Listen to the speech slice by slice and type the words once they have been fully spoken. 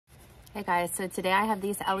Hey guys, so today I have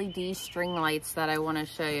these LED string lights that I want to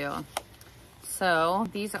show you. So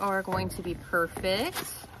these are going to be perfect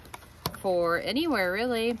for anywhere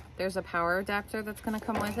really. There's a power adapter that's going to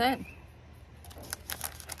come with it.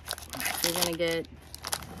 You're going to get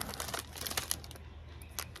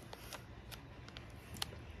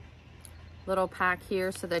little pack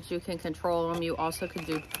here so that you can control them. You also can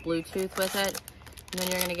do Bluetooth with it. And then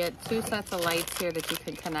you're going to get 2 sets of lights here that you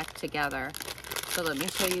can connect together. So let me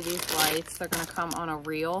show you these lights. They're going to come on a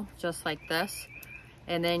reel just like this.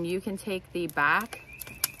 And then you can take the back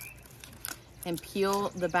and peel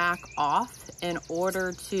the back off in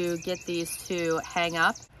order to get these to hang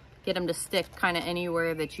up, get them to stick kind of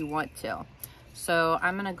anywhere that you want to. So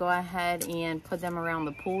I'm going to go ahead and put them around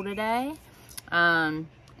the pool today and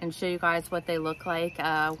show you guys what they look like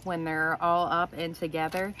when they're all up and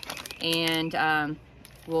together. And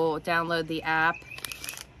we'll download the app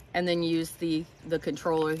and then use the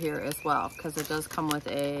controller here as well, because it does come with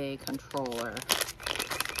a controller.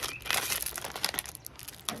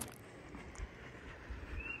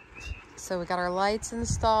 So we got our lights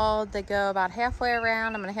installed. They go about halfway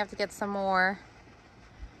around. I'm gonna have to get some more,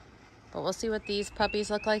 but we'll see what these puppies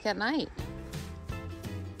look like at night.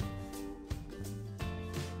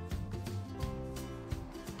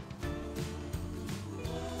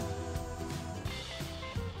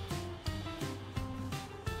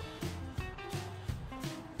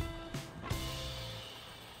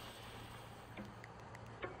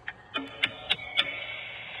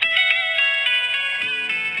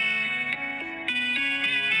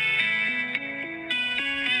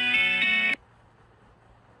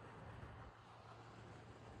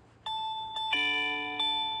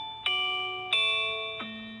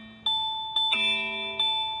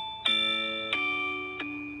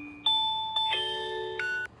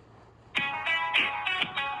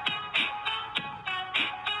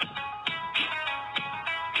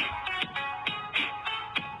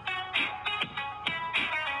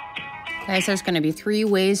 Guys, there's going to be 3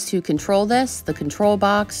 ways to control this: the control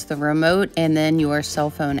box, the remote, and then your cell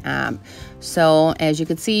phone app. So as you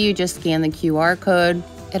can see, you just scan the QR code.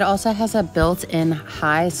 It also has a built-in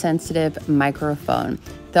high sensitive microphone.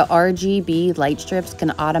 The RGB light strips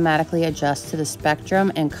can automatically adjust to the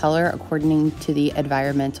spectrum and color according to the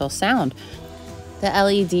environmental sound. The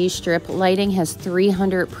LED strip lighting has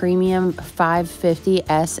 300 premium 550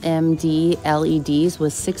 SMD LEDs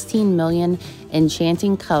with 16 million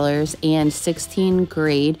enchanting colors and 16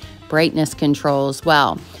 grade brightness control as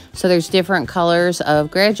well. So there's different colors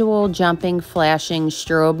of gradual, jumping, flashing,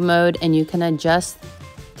 strobe mode, and you can adjust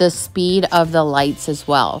the speed of the lights as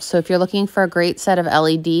well. So if you're looking for a great set of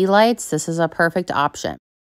LED lights, this is a perfect option.